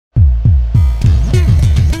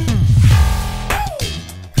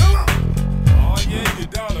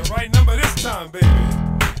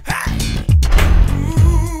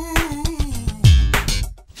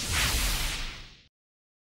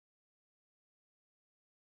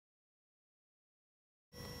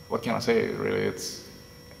what can I say? Really, it's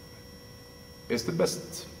the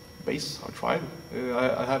best bass I've tried.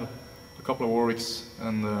 I have a couple of Warwicks,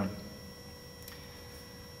 and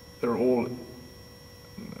they're all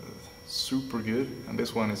super good, and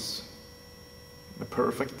this one is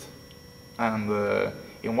perfect. And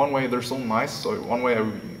in one way they're so nice, so one way I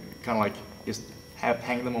kind of like just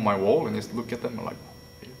hang them on my wall and just look at them and like,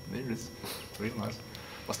 there it is, really nice.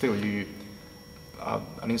 But still,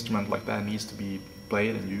 an instrument like that needs to be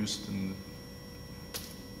played and used, and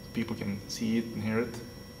people can see it and hear it.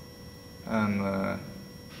 And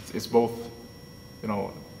it's both, you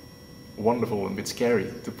know, wonderful and a bit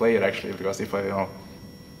scary to play it actually, because if I, you know,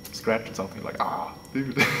 scratch at something like, ah,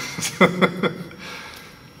 dude.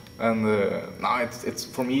 And no, it's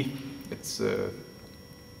for me, it's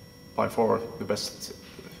by far the best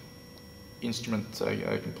instrument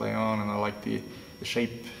I can play on, and I like the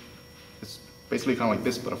shape. It's basically kind of like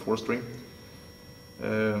this, but a 4-string.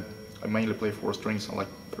 I mainly play 4 strings. I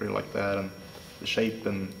really like that, and the shape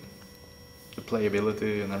and the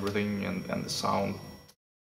playability and everything, and the sound.